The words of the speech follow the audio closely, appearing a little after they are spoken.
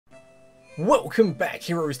Welcome back,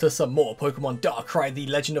 heroes, to some more Pokemon Darkrai, the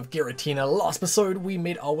Legend of Giratina. Last episode, we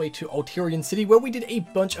made our way to Alterian City, where we did a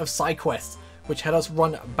bunch of side quests, which had us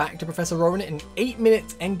run back to Professor Rowan in 8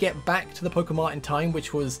 minutes and get back to the Pokemon in time,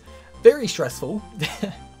 which was very stressful.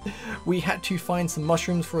 We had to find some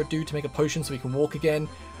mushrooms for a dude to make a potion so we can walk again.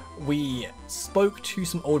 We spoke to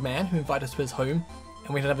some old man who invited us to his home,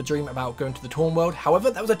 and we had another dream about going to the Torn World. However,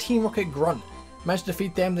 that was a Team Rocket grunt. Managed to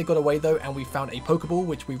defeat them, they got away though, and we found a Pokeball,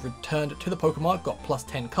 which we returned to the Pokemon, got plus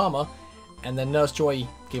 10 Karma, and then Nurse Joy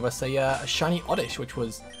gave us a shiny Oddish, which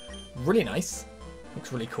was really nice.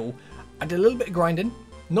 Looks really cool. I did a little bit of grinding,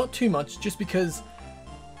 not too much, just because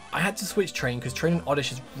I had to switch train, because training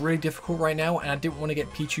Oddish is really difficult right now, and I didn't want to get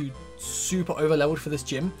Pichu super over-leveled for this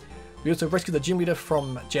gym. We also rescued the gym leader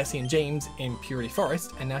from Jesse and James in Purity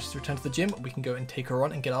Forest, and now she's returned to the gym. We can go and take her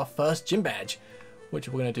on and get our first gym badge, which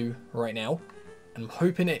we're going to do right now. I'm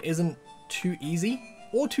hoping it isn't too easy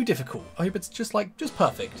or too difficult. I hope it's just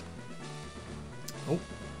perfect. Oh,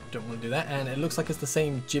 don't want to do that. And it looks like it's the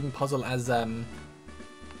same gym puzzle as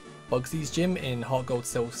Bugsy's gym in Heart Gold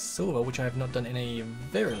Cell Silver, which I have not done in a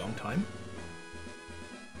very long time.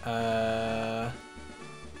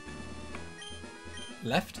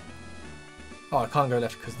 Left? Oh, I can't go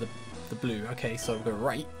left because of the blue. Okay, so we'll go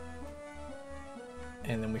right.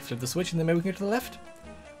 And then we flip the switch and then maybe we can go to the left.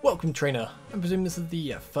 Welcome, trainer. I presume this is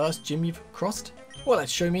the first gym you've crossed? Well,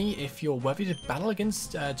 let's show me if you're worthy to battle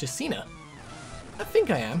against Giratina. I think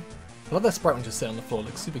I am. I love that sprite one just sit on the floor.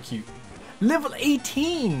 Looks super cute. Level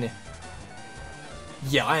 18!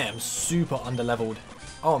 Yeah, I am super underleveled.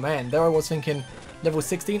 Oh man, there I was thinking level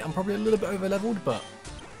 16. I'm probably a little bit overleveled, but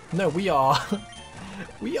no, we are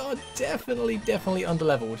we are definitely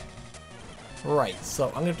underleveled. Right, so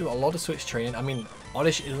I'm going to do a lot of switch training. I mean,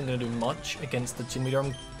 Oddish isn't going to do much against the gym leader,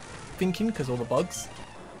 I'm thinking, because all the bugs.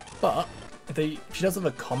 But if she does have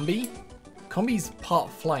a combi's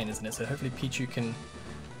part flying, isn't it? So hopefully Pichu can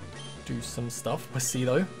do some stuff. We'll see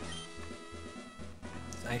though.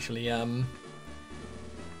 It's actually kind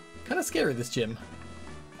of scary, this gym.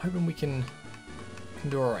 I'm hoping we can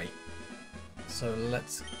do alright. So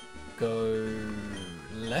let's go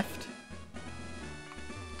left.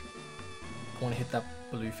 I want to hit that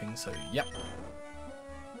blue thing, so yep.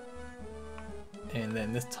 And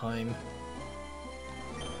then this time,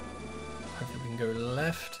 hopefully we can go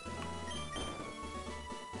left.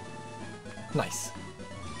 Nice.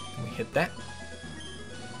 Can we hit that?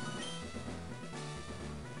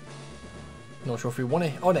 Not sure if we want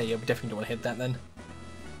to. Oh no, yeah, we definitely don't want to hit that then.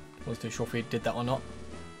 Wasn't too sure if we did that or not.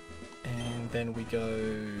 And then we go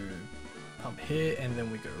up here, and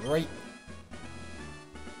then we go right.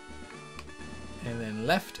 And then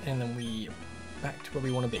left, and then we back to where we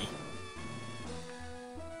want to be.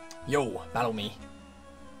 Yo, battle me.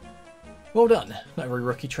 Well done. Not every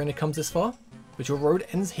rookie trainer comes this far, but your road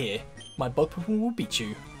ends here. My bug Pokemon will beat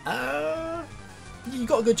you. You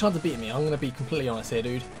got a good chance of beating me. I'm going to be completely honest here,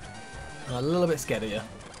 dude. I'm a little bit scared of you.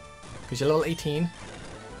 Because you're level 18.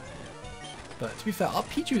 But to be fair, our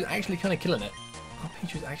Pichu is actually kind of killing it. Our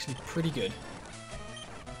Pichu is actually pretty good.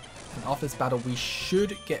 And after this battle, we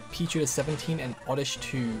should get Pichu to 17 and Oddish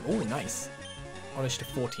to... Oh, nice. Oddish to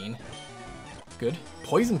 14. Good.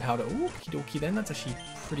 Poison powder. Ooh, okie dokie then. That's actually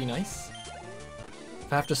pretty nice. If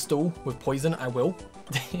I have to stall with poison, I will.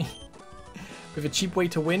 With a cheap way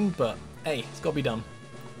to win, but hey, it's got to be done.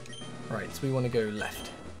 Right, so we want to go left.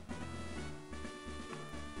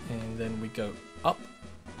 And then we go up.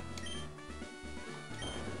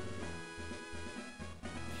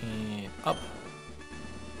 And up.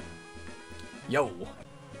 Yo!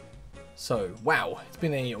 So, wow, it's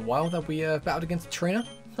been a while that we battled against a trainer.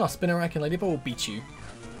 Oh, Spinnerack and Ladybug will beat you.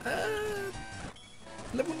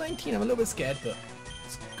 Level 19, I'm a little bit scared, but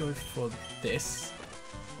let's go for this.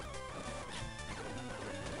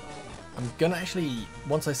 I'm gonna actually,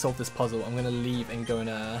 once I solve this puzzle, I'm gonna leave and go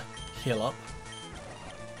and heal up.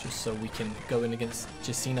 Just so we can go in against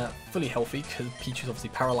Giratina fully healthy, because Pichu's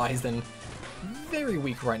obviously paralyzed and very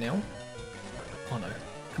weak right now. Oh no,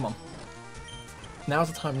 come on. Now's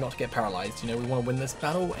the time not to get paralyzed, you know, we want to win this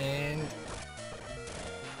battle, and...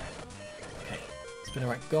 Okay,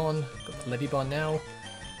 Spinnerack gone, got the Ladybug now.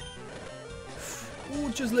 Ooh,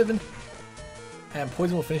 just living. And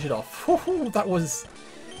Poison will finish it off. Ooh, that was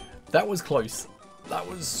close. That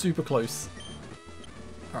was super close.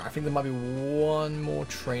 Alright, I think there might be one more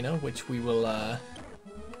trainer, which we will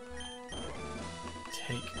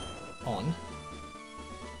take on.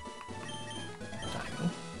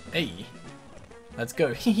 Diagonal. Hey! Let's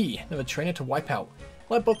go. Hehe, another trainer to wipe out.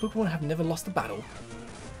 My bug Pokemon have never lost a battle.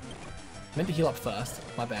 Meant to heal up first.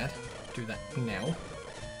 My bad. Do that now.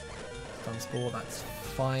 Stun Spore, that's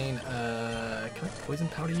fine. Can I poison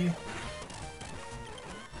powder you? Right,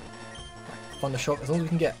 Thunder Shock. As long as we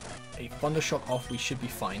can get a Thunder Shock off, we should be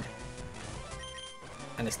fine.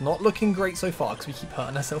 And it's not looking great so far because we keep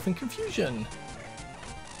hurting ourselves in confusion.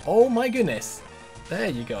 Oh my goodness. There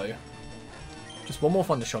you go. Just one more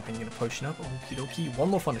Thunder Shock and you get a potion up. Okie dokie. One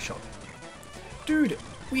more Thunder Shock. Dude,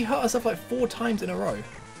 we hurt ourselves like 4 times in a row.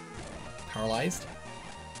 Paralyzed.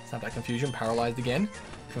 Snap that confusion. Paralyzed again.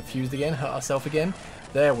 Confused again. Hurt ourselves again.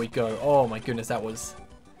 There we go. Oh my goodness, that was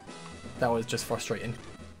just frustrating.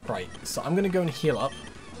 Right, so I'm going to go and heal up.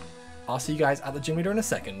 I'll see you guys at the gym leader in a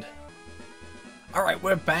second. Alright,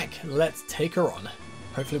 we're back. Let's take her on.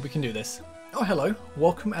 Hopefully we can do this. Oh, hello.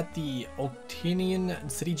 Welcome at the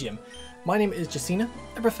Altinian City Gym. My name is Giratina.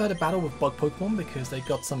 I prefer to battle with bug Pokemon because they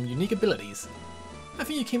got some unique abilities. I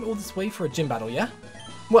think you came all this way for a gym battle, yeah?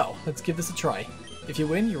 Well, let's give this a try. If you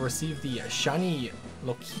win, you'll receive the shiny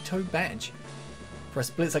Lokito badge. For a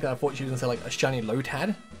split second I thought she was going to say like a shiny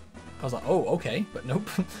Lotad. I was like, oh, okay, but nope.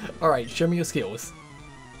 Alright, show me your skills.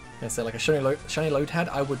 I said like a shiny Lotad,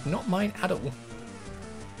 I would not mind at all.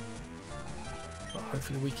 But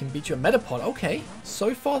hopefully we can beat you at Metapod. Okay,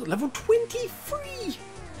 so far level 23!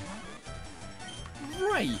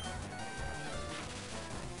 Right.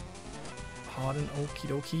 Harden, okie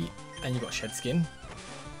dokie. And you got Shed Skin.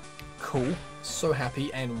 Cool. So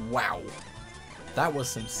happy, and wow. That was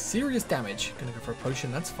some serious damage. Gonna go for a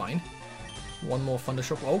potion, that's fine. One more Thunder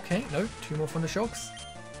Shock. Okay, no, 2 more Thunder Shocks.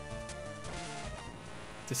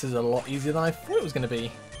 This is a lot easier than I thought it was going to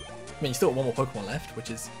be. I mean, you still got one more Pokemon left,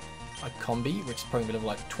 which is a Combi, which is probably going to be level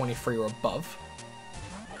like 23 or above.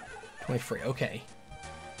 23, okay.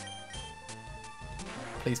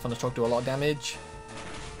 Please, Thunder Shock, do a lot of damage.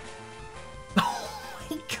 Oh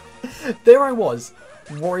my god. There I was,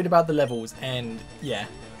 worried about the levels, and yeah.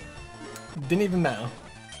 Didn't even matter.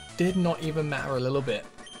 Did not even matter a little bit.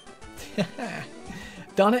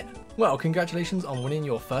 Darn it. Well, congratulations on winning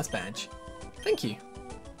your first badge. Thank you.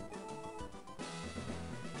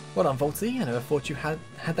 Well done, Voltsy. I never thought you had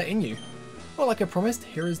that in you. Well, like I promised,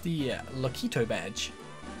 here is the Lokito badge.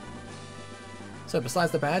 So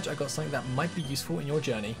besides the badge, I got something that might be useful in your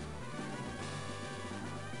journey.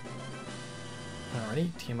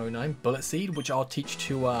 Alrighty, TM09, Bullet Seed, which I'll teach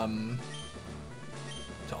to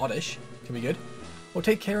Oddish. Can be good. Well,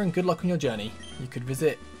 take care and good luck on your journey. You could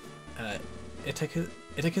visit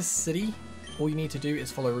Ithaca City. All you need to do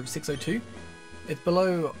is follow Route 602. It's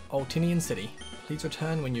below Altinian City. Please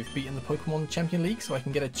return when you've beaten the Pokemon Champion League so I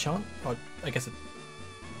can get a chance, or I guess a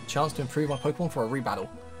chance to improve my Pokemon for a rebattle.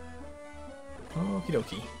 Okie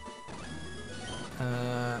dokie.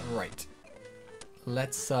 Right.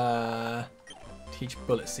 Let's teach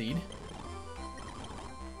Bullet Seed.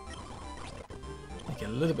 Make it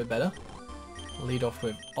a little bit better. Lead off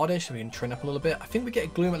with Oddish so we can train up a little bit. I think we get a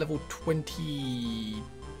Gloom at level 22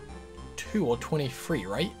 or 23,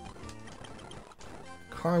 right?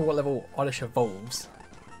 Can't remember what level Oddish evolves.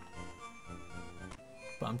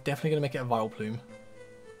 But I'm definitely going to make it a Vileplume.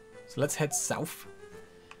 So let's head south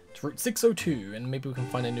to Route 602 and maybe we can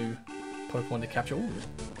find a new Pokemon to capture. Ooh.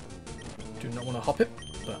 Do not want to hop it,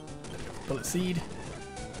 but Bullet Seed.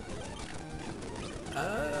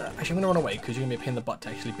 Actually, I'm going to run away because you're going to be a pain in the butt to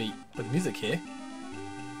actually beat. But the music here.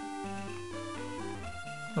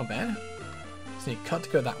 Not bad. So you cut to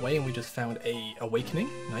go that way and we just found a Awakening.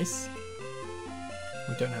 Nice.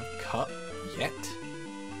 We don't have Cut yet.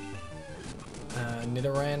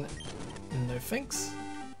 Nidoran, no thanks.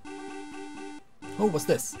 Oh, what's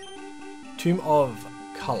this? Tomb of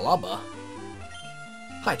Calabar.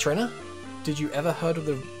 Hi, trainer. Did you ever heard of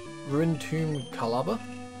the ruined tomb Calabar?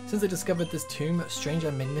 Since they discovered this tomb, strange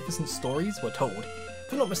and magnificent stories were told.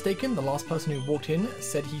 If I'm not mistaken, the last person who walked in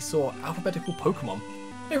said he saw alphabetical Pokemon.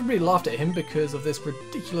 Everybody laughed at him because of this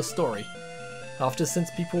ridiculous story. Since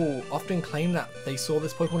people often claim that they saw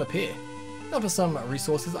this Pokemon appear. After some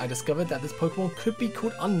resources, I discovered that this Pokemon could be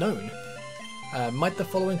called Unknown. Might the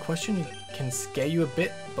following question can scare you a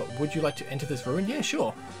bit, but would you like to enter this ruin? Yeah,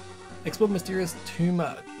 sure. Explore mysterious tomb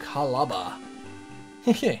Calabar.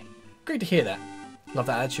 Hehe, great to hear that. Love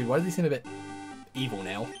that attitude. Why does he seem a bit evil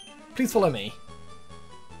now? Please follow me.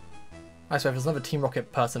 I swear, there's another Team Rocket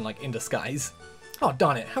person like in disguise. Oh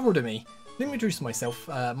darn it! How rude of me. Let me introduce myself.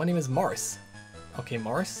 My name is Morris. Okay,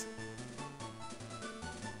 Morris.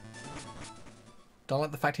 Don't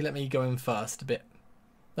like the fact he let me go in first. A bit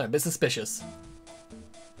suspicious.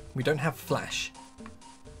 We don't have Flash.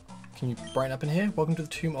 Can you brighten up in here? Welcome to the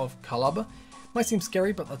Tomb of Calabar. Might seem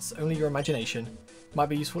scary, but that's only your imagination. Might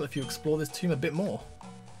be useful if you explore this tomb a bit more.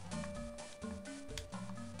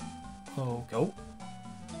 Oh, go.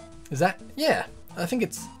 Is that? Yeah, I think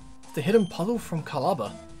it's The hidden puzzle from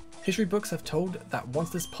Calabar. History books have told that once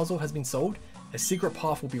this puzzle has been solved, a secret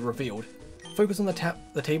path will be revealed. Focus on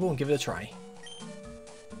the table and give it a try.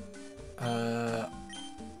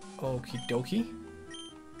 Okie dokie.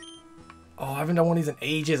 Oh, I haven't done one of these in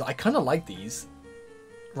ages. I kind of like these.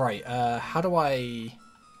 Right, how do I...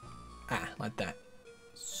 Ah, like that.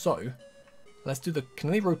 So, let's do the... Can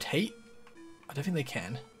they rotate? I don't think they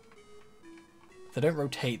can. If they don't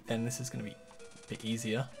rotate, then this is going to be a bit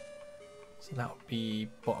easier. So that would be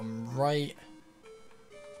bottom right.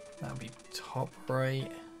 That would be top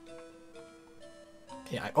right.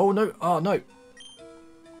 Yeah, oh no, oh no.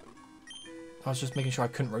 I was just making sure I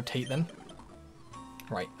couldn't rotate them.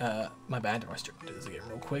 Right, my bad. Let's do this again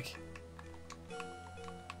real quick.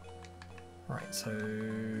 Right, so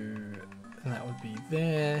that would be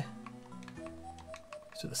there.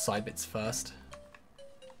 Let's do the side bits first.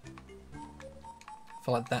 I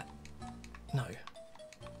feel like that. No.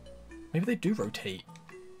 Maybe they do rotate.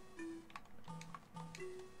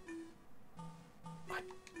 I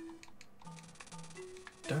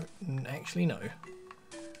don't actually know.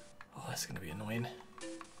 Oh, that's going to be annoying.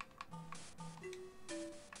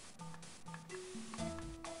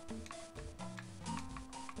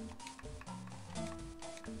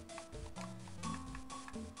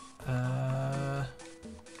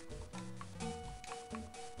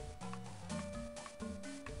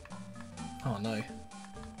 Oh no.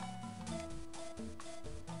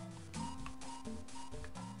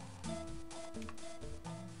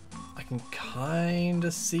 I can kind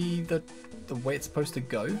of see the way it's supposed to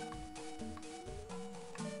go.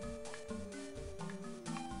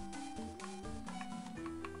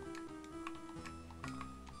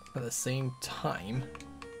 At the same time,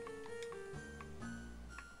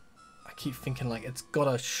 I keep thinking like it's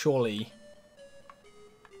gotta surely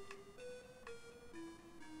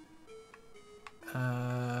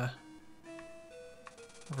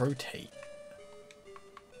rotate.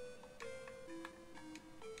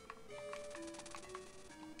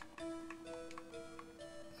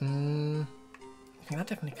 I think that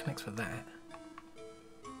definitely connects with that.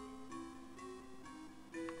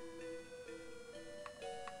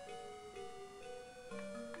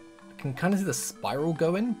 I can kind of see the spiral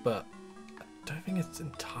going, but I don't think it's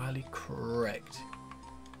entirely correct.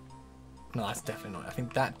 No, that's definitely not. I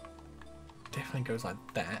think that definitely goes like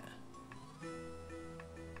that.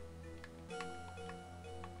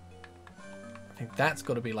 I think that's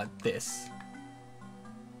got to be like this.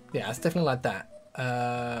 Yeah, it's definitely like that.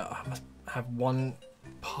 I must have one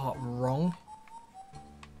part wrong.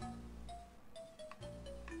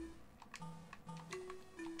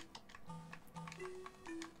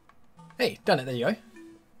 Hey, done it. There you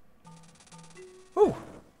go. Ooh.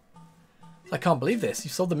 I can't believe this. You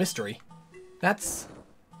solved the mystery. That's...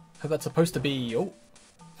 How that's supposed to be... Oh.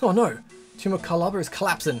 Oh no. Tomb of Calabar is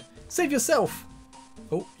collapsing. Save yourself.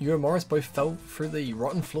 Oh, you and Morris both fell through the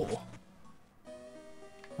rotten floor.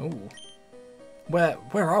 Oh.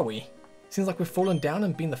 Where are we? Seems like we've fallen down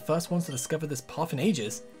and been the first ones to discover this path in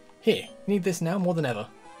ages. Here, you need this now more than ever.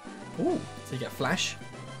 Ooh, so you get Flash.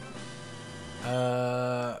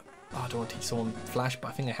 Oh, I don't want to teach someone Flash, but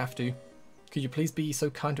I think I have to. Could you please be so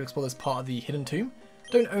kind to explore this part of the hidden tomb?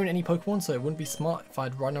 Don't own any Pokemon, so it wouldn't be smart if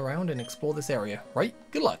I'd run around and explore this area, right?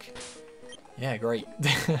 Good luck. Yeah, great.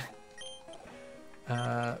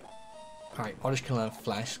 Alright, Oddish can learn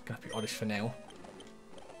Flash. Gonna be Oddish for now.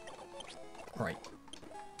 Right.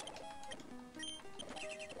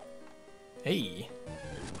 Hey.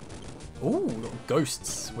 Ooh, we've got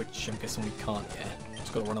ghosts, which I'm guessing we can't. Yeah,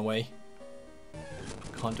 just gotta run away.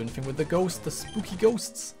 Can't do anything with the ghosts, the spooky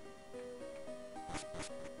ghosts.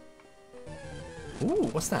 Ooh,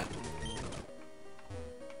 what's that?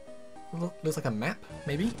 Looks like a map,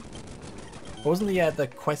 maybe? Or wasn't the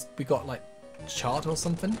quest we got like chart or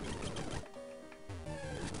something?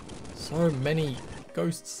 So many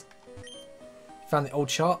ghosts. Found the old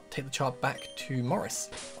chart, take the chart back to Morris.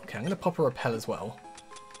 Okay, I'm gonna pop a repel as well.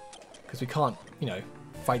 Because we can't, you know,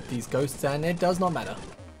 fight these ghosts and it does not matter.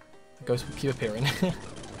 The ghosts will keep appearing.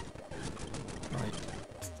 Right,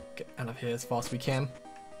 let's get out of here as fast as we can.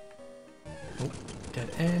 Oh,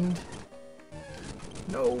 dead end.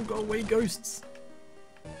 No, go away, ghosts.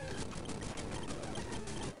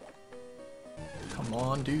 Come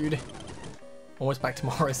on, dude. Almost back to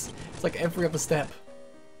Morris. It's like every other step.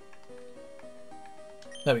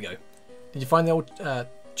 There we go. Did you find the old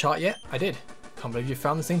chart yet? I did. Can't believe you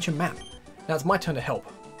found this ancient map. Now it's my turn to help.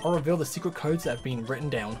 I'll reveal the secret codes that have been written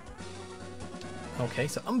down. Okay,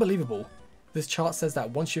 so unbelievable. This chart says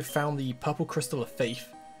that once you've found the purple crystal of faith,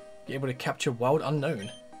 you're able to capture Wild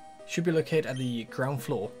Unknown. Should be located at the ground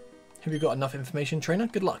floor. Have you got enough information, trainer?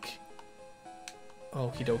 Good luck.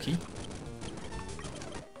 Okie dokie.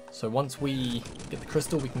 So once we get the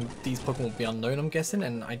crystal, these Pokemon will be unknown, I'm guessing,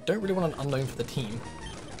 and I don't really want an unknown for the team.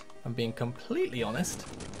 I'm being completely honest.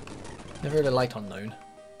 Never really liked unknown.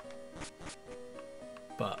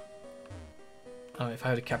 But if I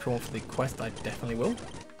had to capture one for the quest, I definitely will.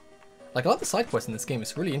 Like, I like the side quest in this game,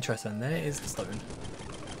 it's really interesting. There is the stone.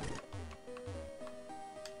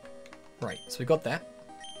 Right, so we got that.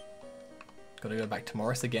 Gotta go back to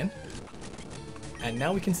Morris again. And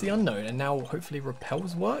now we can see unknown, and now hopefully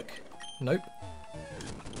repels work? Nope.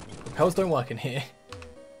 Repels don't work in here.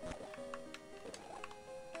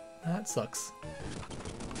 That sucks.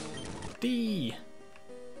 D.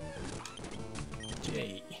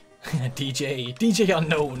 J. DJ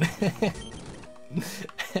unknown.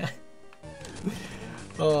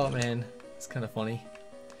 Oh man, it's kind of funny.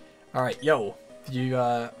 Alright, yo. Did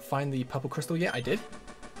you find the purple crystal yet? I did.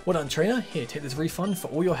 Well done, trainer. Here, take this refund for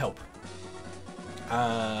all your help.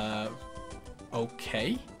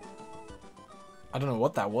 Okay. I don't know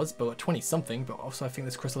what that was, but 20 something, but also I think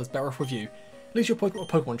this crystal is better off with you. At least you're a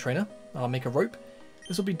Pokemon trainer. I'll make a rope.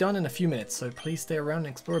 This will be done in a few minutes, so please stay around and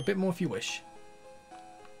explore a bit more if you wish.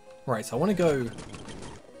 Right, so I want to go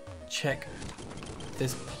check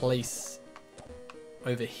this place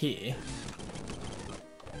over here.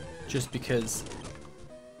 Just because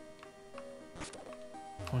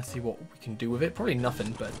I want to see what we can do with it. Probably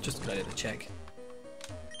nothing, but just a good idea to check.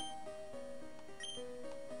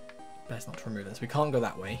 Best not to remove this. We can't go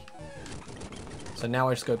that way. So now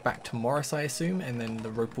I just go back to Morris, I assume, and then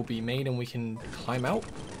the rope will be made and we can climb out.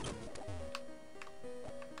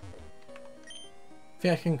 I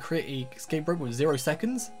think I can create a escape rope with 0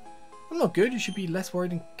 seconds. I'm not good. You should be less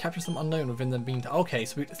worried and capture some unknown within them being... Okay,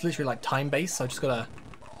 so it's literally like time-based, so I just gotta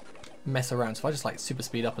mess around. So if I just like super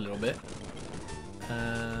speed up a little bit.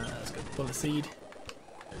 Let's go bullet seed.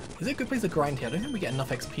 Is it a good place to grind here? I don't think we get enough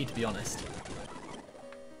XP, to be honest.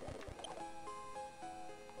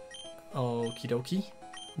 Okie dokie.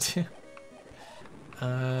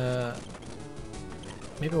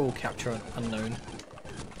 Maybe we'll capture an unknown.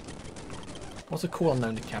 What's a cool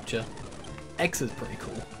unknown to capture? X is pretty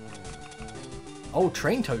cool. Oh,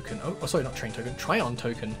 train token. Oh, sorry, not train token. Tryon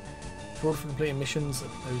token. For all completing missions,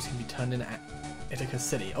 those can be turned in at Ithaca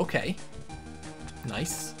City. Okay.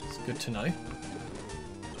 Nice. It's good to know.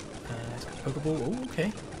 Let's go Pokeball. Oh,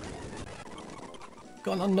 okay.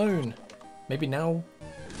 Got an unknown. Maybe now.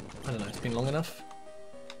 I don't know. It's been long enough.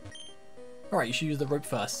 Alright, you should use the rope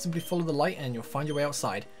first. Simply follow the light and you'll find your way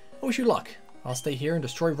outside. I wish you luck. I'll stay here and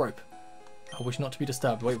destroy rope. I wish not to be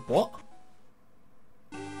disturbed. Wait, what?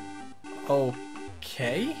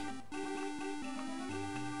 Okay.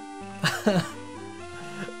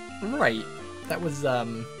 Right. That was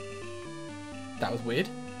weird.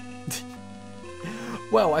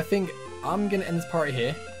 Well, I think I'm gonna end this part right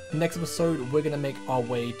here. Next episode, we're gonna make our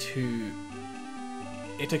way to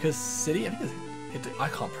Ithaca City. I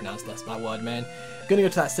can't pronounce that word, man. Gonna go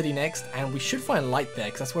to that city next, and we should find Light there,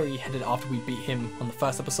 because that's where we headed after we beat him on the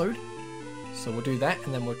first episode. So we'll do that,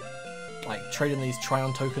 and then we'll like trade in these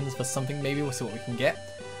Tryon tokens for something maybe. We'll see what we can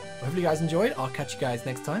get. But hopefully you guys enjoyed. I'll catch you guys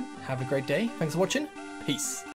next time. Have a great day. Thanks for watching. Peace.